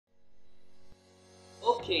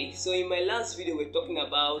Okay, so in my last video we're talking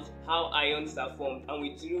about how ions are formed and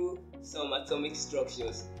we drew some atomic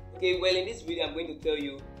structures. Okay, well in this video I'm going to tell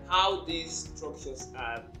you how these structures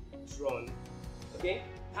are drawn. Okay,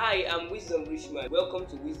 hi, I'm Wisdom Richman. Welcome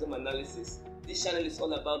to Wisdom Analysis. This channel is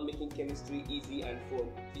all about making chemistry easy and fun.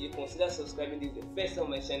 So you consider subscribing this is the first time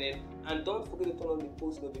on my channel, and don't forget to turn on the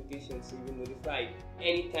post notifications so you'll be notified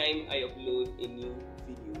anytime I upload a new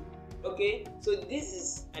video. Okay, so this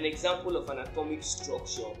is an example of an atomic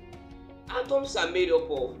structure. Atoms are made up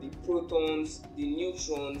of the protons, the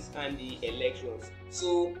neutrons, and the electrons.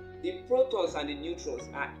 So the protons and the neutrons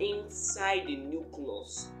are inside the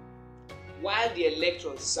nucleus, while the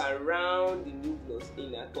electrons surround the nucleus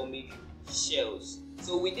in atomic shells.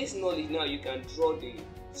 So with this knowledge now you can draw the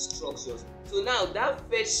structures. So now that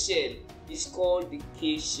first shell is called the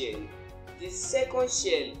K shell, the second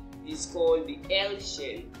shell is called the L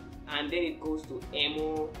shell, and then it goes to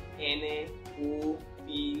MO, Na, O,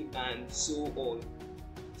 P, and so on.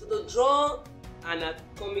 So to draw an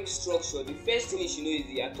atomic structure, the first thing you should know is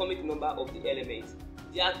the atomic number of the element.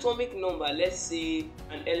 The atomic number, let's say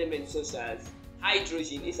an element such as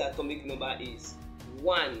hydrogen, its atomic number is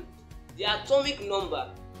 1. The atomic number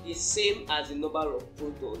is same as the number of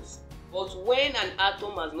protons, but when an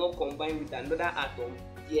atom has not combined with another atom,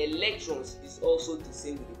 the electrons is also the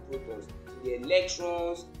same with the protons. So the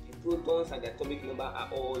electrons, the protons, and the atomic number are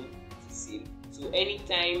all the same. So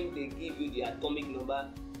anytime they give you the atomic number,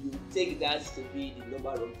 you take that to be the number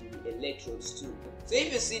of the electrons too. So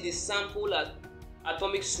if you see the sample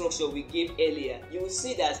atomic structure we gave earlier, you will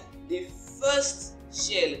see that the first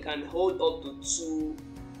shell can hold up to 2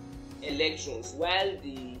 electrons, while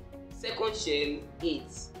the second shell 8.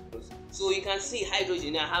 So you can see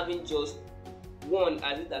hydrogen now having just 1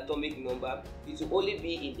 as its atomic number. It will only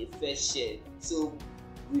be in the first shell. So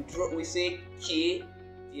we say K,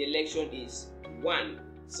 the electron is 1.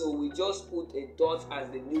 So we just put a dot as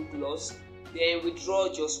the nucleus. Then we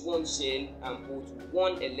draw just 1 shell and put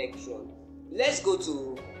 1 electron. Let's go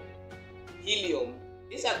to helium.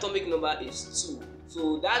 Its atomic number is 2.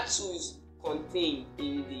 So that 2 is contained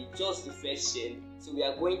in just the first shell. So we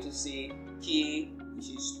are going to say K, which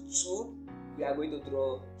is 2. We are going to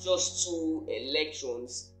draw just 2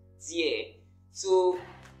 electrons there. So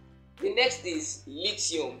the next is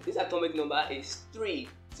lithium. This atomic number is 3.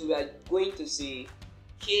 So we are going to say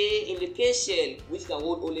K. In the K shell, which can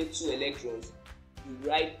hold only 2 electrons, you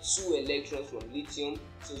write 2 electrons from lithium,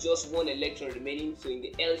 so just 1 electron remaining. So in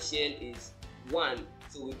the L shell is 1.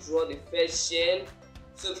 So we draw the first shell.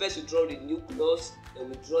 So first we draw the nucleus, then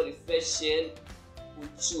we draw the first shell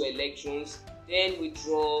with 2 electrons, then we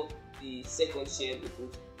draw the second shell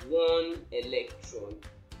with 1 electron.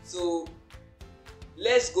 So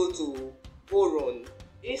let's go to boron.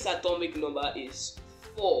 Its atomic number is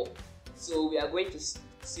 4. So we are going to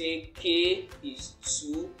say K is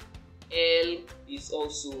 2, L is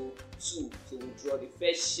also 2. So we draw the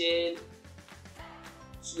first shell,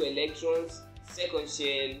 2 electrons, second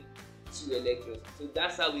shell, 2 electrons. So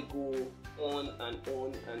that's how we go on and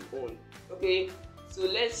on and on. Okay, so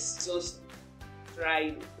let's just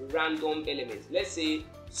try random elements. Let's say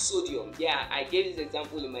sodium. Yeah, I gave this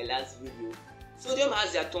example in my last video. Sodium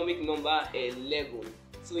has the atomic number 11.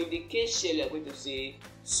 So in the K shell we are going to say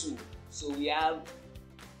 2. So we have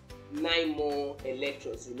 9 more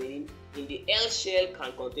electrons remaining. In the L shell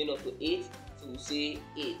can contain up to 8. So we say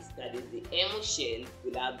 8. That is the M shell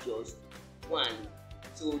will have just 1.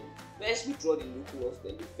 So first we draw the nucleus,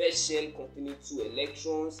 then the first shell containing 2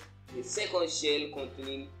 electrons, the second shell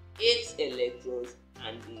containing 8 electrons,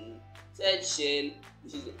 and the third shell,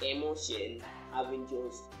 which is the MO shell, having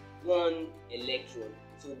just 1 electron.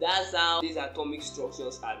 So that's how these atomic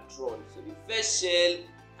structures are drawn. So the first shell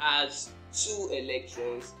has 2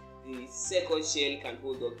 electrons, the second shell can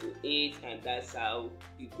hold up to 8, and that's how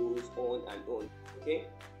it goes on and on. Okay,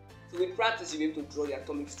 so with practice you'll be able to draw the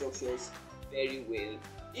atomic structures very well.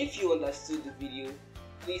 If you understood the video,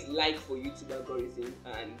 please like for YouTube algorithm,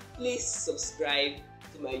 and please subscribe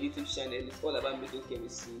to my YouTube channel. It's all about making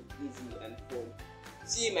chemistry easy and fun.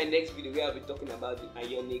 See you in my next video where I'll be talking about the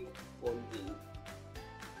ionic bonding.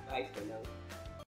 Bye for now.